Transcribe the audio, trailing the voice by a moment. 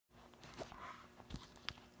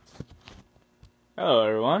Hello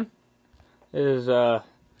everyone, this is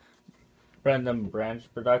Brendan Branch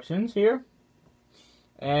Productions here,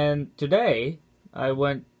 and today I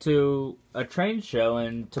went to a train show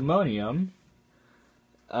in Timonium.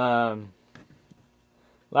 I've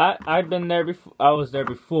been there before. I was there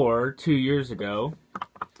before 2 years ago.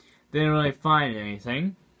 Didn't really find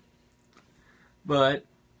anything, but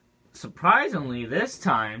surprisingly this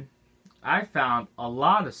time I found a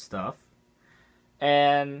lot of stuff,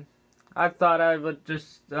 and I thought I would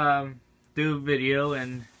just do a video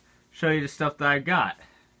and show you the stuff that I got.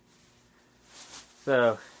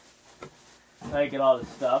 So, I get all the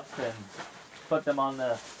stuff and put them on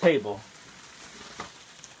the table.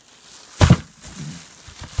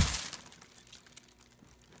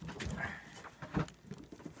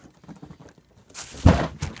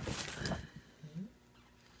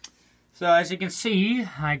 So as you can see,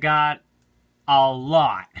 I got a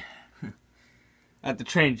lot at the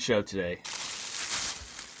train show today.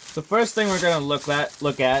 The first thing we're going to look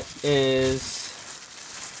at is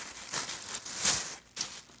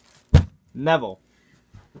Neville.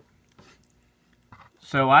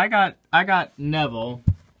 So I got Neville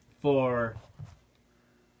for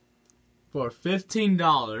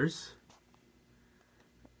 $15,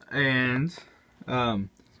 and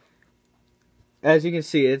as you can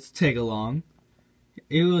see, it's Tagalong.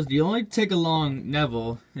 It was the only Tagalong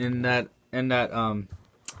Neville in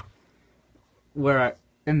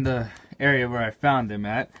the area where I found him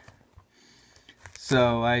at.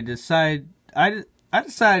 So I decided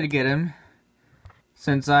to get him,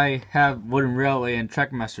 since I have Wooden Railway and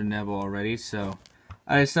Trackmaster Neville already. So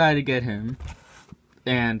I decided to get him,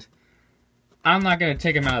 and I'm not gonna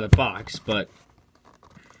take him out of the box, but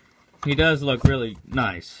he does look really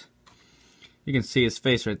nice. You can see his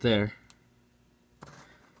face right there.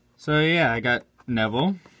 So yeah, I got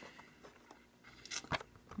Neville.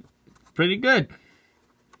 Pretty good.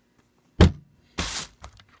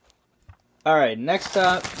 Alright, next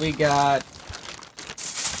up we got...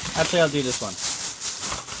 Actually, I'll do this one.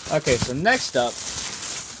 Okay, so next up,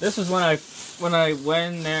 this is when I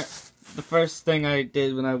went in there. The first thing I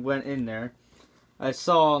did when I went in there, I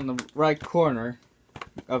saw on the right corner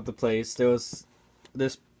of the place, there was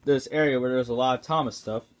this area where there was a lot of Thomas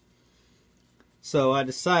stuff. So I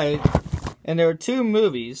decided, and there were 2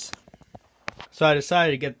 movies, so I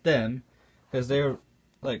decided to get them, because they were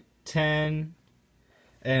like $10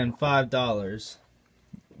 and $5,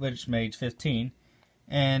 which made $15.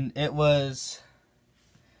 And it was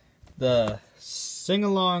the Sing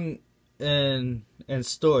Along and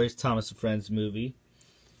Stories Thomas and Friends movie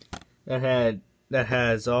that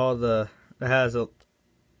has a lot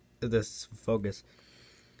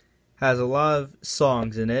of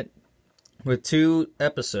songs in it, with 2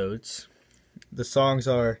 episodes. The songs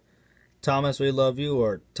are Thomas We Love You,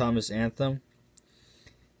 or Thomas Anthem,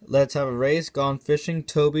 Let's Have a Race, Gone Fishing,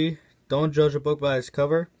 Toby, Don't Judge a Book by Its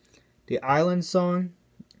Cover, The Island Song,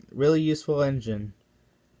 Really Useful Engine.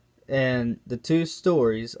 And the 2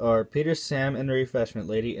 stories are Peter, Sam, and the Refreshment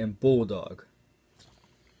Lady, and Bulldog.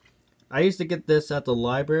 I used to get this at the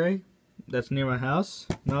library that's near my house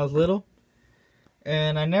when I was little,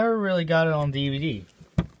 and I never really got it on DVD.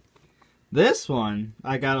 This one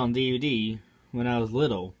I got on DVD when I was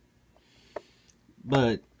little,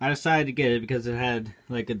 but I decided to get it because it had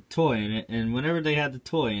like a toy in it, and whenever they had the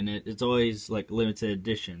toy in it, it's always like limited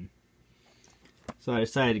edition. So I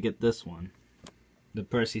decided to get this one, the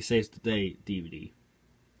Percy Saves the Day DVD.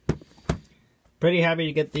 Pretty happy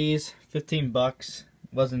to get these. 15 bucks.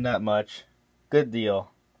 Wasn't that much. Good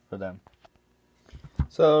deal for them.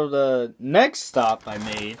 So the next stop I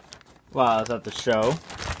made while I was at the show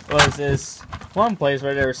was this one place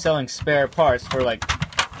where they were selling spare parts for, like,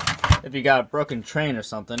 if you got a broken train or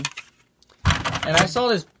something. And I saw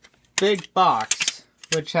this big box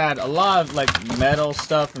which had a lot of like metal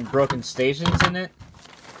stuff and broken stations in it.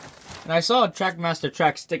 And I saw a Trackmaster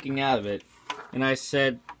track sticking out of it. And I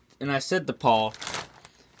said to Paul,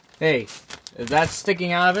 "Hey, if that's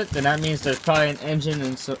sticking out of it, then that means there's probably an engine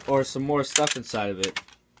and or some more stuff inside of it."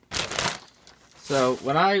 So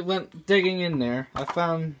when I went digging in there, I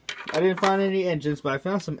didn't find any engines, but I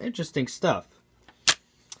found some interesting stuff.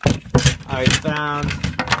 I found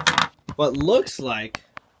what looks like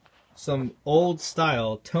some old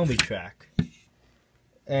style Tomy track.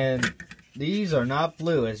 And these are not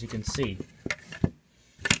blue, as you can see.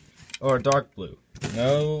 Or dark blue.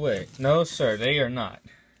 No way. No sir, they are not.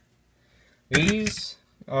 These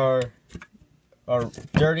are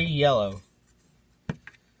dirty yellow.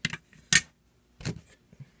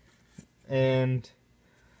 And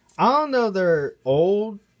I don't know if they're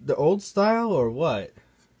the old style or what.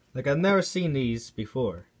 Like, I've never seen these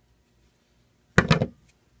before.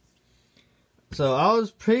 So I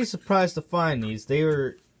was pretty surprised to find these. They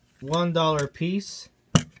were $1 a piece,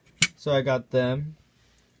 so I got them.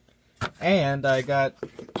 And I got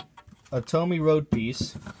a Tomy road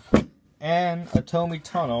piece and a Tomy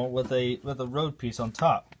tunnel with a road piece on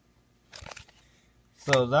top.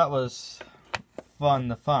 So that was fun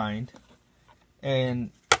to find. And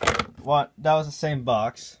that was the same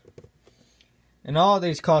box. And all of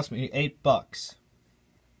these cost me $8.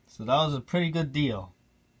 So that was a pretty good deal.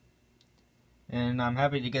 And I'm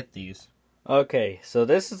happy to get these. Okay, so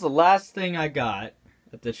this is the last thing I got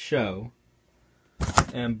at the show.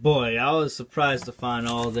 And boy, I was surprised to find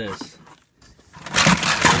all this.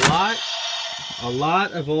 A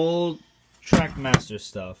lot of old Trackmaster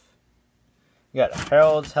stuff. You got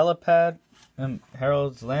Harold's helipad and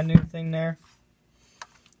Harold's landing thing there.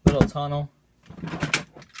 Little tunnel.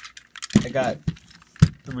 I got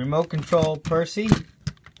the remote control Percy.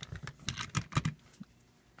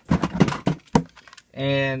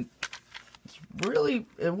 And it's really,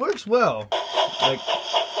 it works well. Like,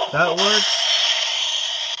 that works.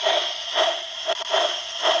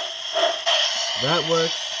 That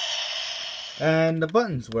works. And the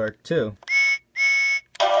buttons work too.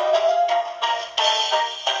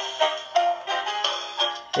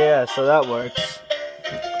 Yeah, so that works.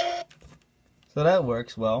 So that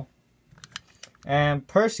works well. And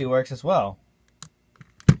Percy works as well.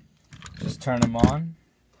 Just turn them on.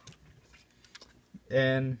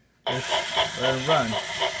 And just let it run.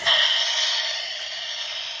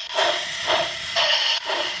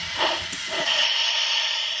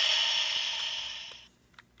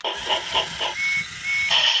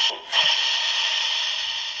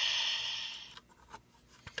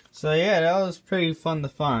 So yeah, that was pretty fun to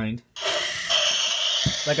find.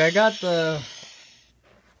 Like I had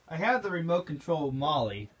the remote control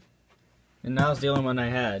Molly, and that was the only one I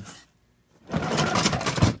had.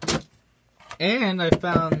 And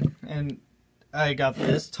I got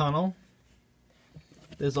this tunnel,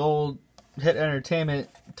 this old Hit Entertainment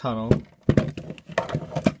tunnel.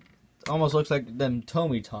 It almost looks like them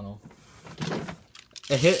Tomy tunnel.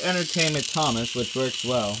 A Hit Entertainment Thomas, which works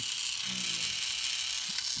well.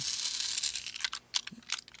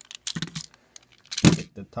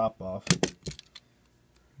 Take the top off.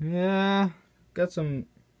 Yeah, got some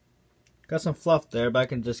fluff there, but I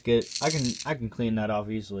can clean that off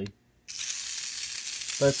easily.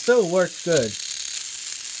 But it still works good.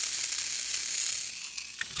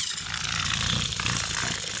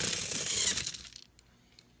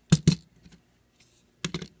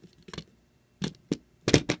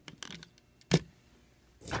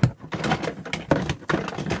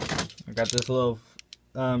 I got this little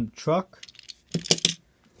truck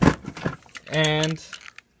and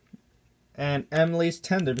Emily's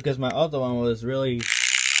tender, because my other one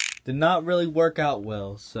did not really work out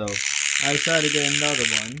well, so I decided to get another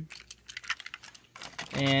one.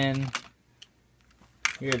 And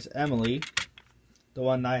here's Emily, the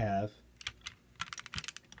one I have.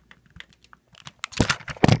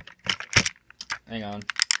 Hang on.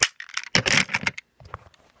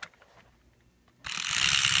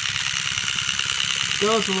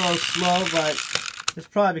 Goes a little slow, but it's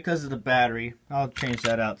probably because of the battery. I'll change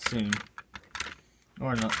that out soon.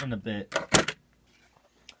 Or in a bit.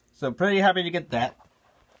 So pretty happy to get that.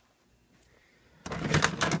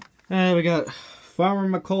 And we got Farmer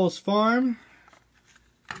McColl's Farm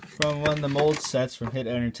from one of the mold sets from Hit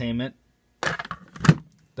Entertainment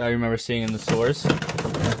that I remember seeing in the stores.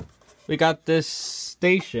 We got this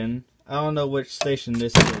station. I don't know which station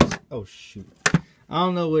this is. Oh shoot. I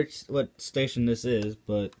don't know what station this is,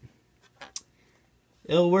 but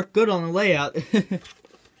it'll work good on the layout.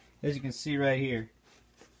 As you can see right here.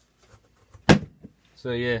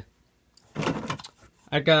 So yeah.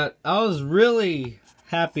 I was really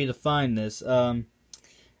happy to find this. An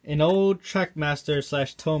old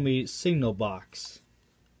Trackmaster / Tomy signal box.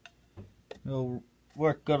 It'll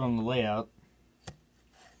work good on the layout.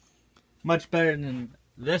 Much better than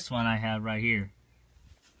this one I have right here.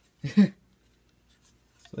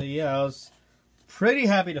 So yeah, I was pretty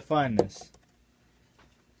happy to find this.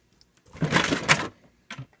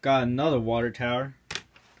 Got another water tower.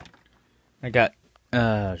 I got,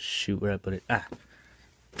 shoot, where'd I put it? Ah.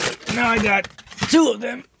 Now I got two of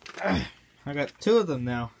them. I got two of them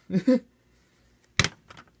now.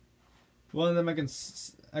 One of them I could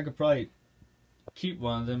probably keep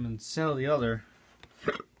one of them and sell the other.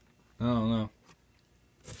 I don't know.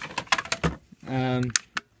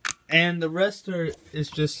 And the rest is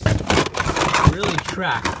just really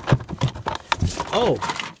track. Oh!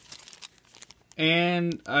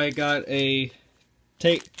 And I got a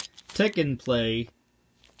Take and Play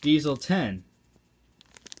Diesel 10.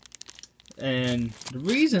 And the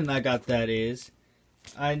reason I got that is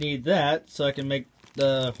I need that so I can make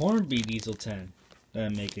the Hornby Diesel 10 that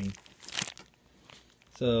I'm making.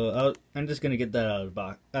 So I'm just gonna get that out of the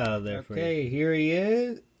box, out of there for you. Okay, here he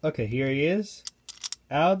is. Okay, here he is.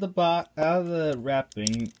 Out of the box, out of the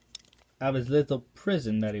wrapping, out of his little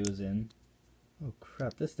prison that he was in. Oh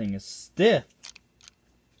crap! This thing is stiff.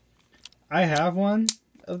 I have one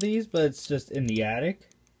of these, but it's just in the attic.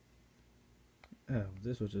 Oh,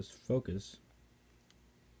 this was just focus.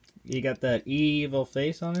 He got that evil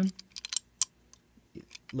face on him. A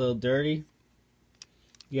little dirty.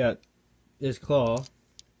 You got his claw.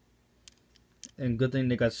 And good thing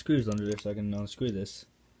they got screws under there so I can unscrew this.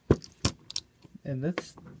 And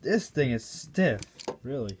this thing is stiff,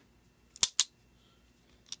 really.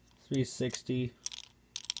 360.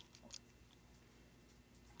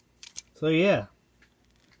 So yeah.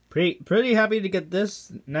 Pretty happy to get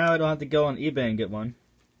this. Now I don't have to go on eBay and get one.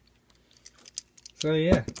 So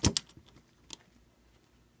yeah.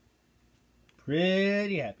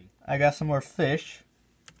 Pretty happy. I got some more fish.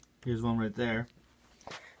 Here's one right there.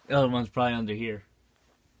 The other one's probably under here.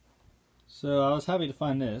 So I was happy to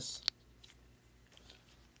find this.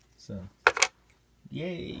 So,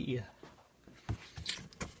 yay!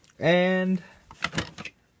 And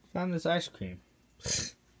found this ice cream.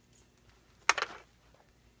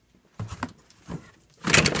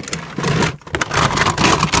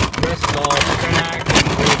 Bristol crack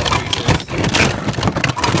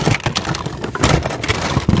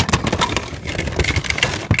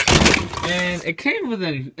and it came with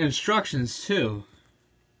instructions too.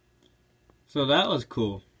 So that was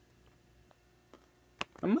cool.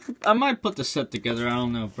 I might put the set together, I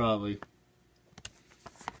don't know, probably.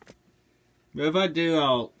 But if I do,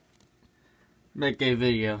 I'll make a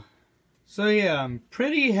video. So yeah, I'm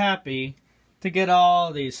pretty happy to get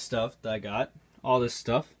all these stuff that I got. All this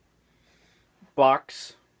stuff.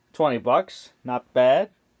 Box, 20 bucks, not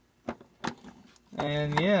bad.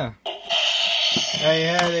 And yeah,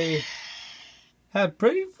 I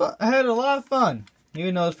had a lot of fun.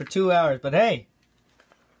 Even though it was for 2 hours, but hey,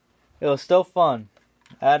 it was still fun.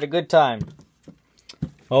 I had a good time.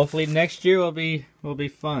 Hopefully next year will be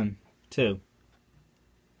fun too.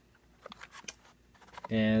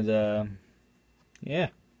 And yeah,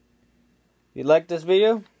 if you like this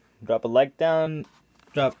video, drop a like down,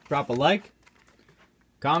 drop a like,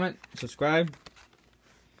 comment, subscribe,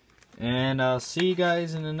 and I'll see you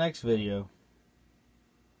guys in the next video.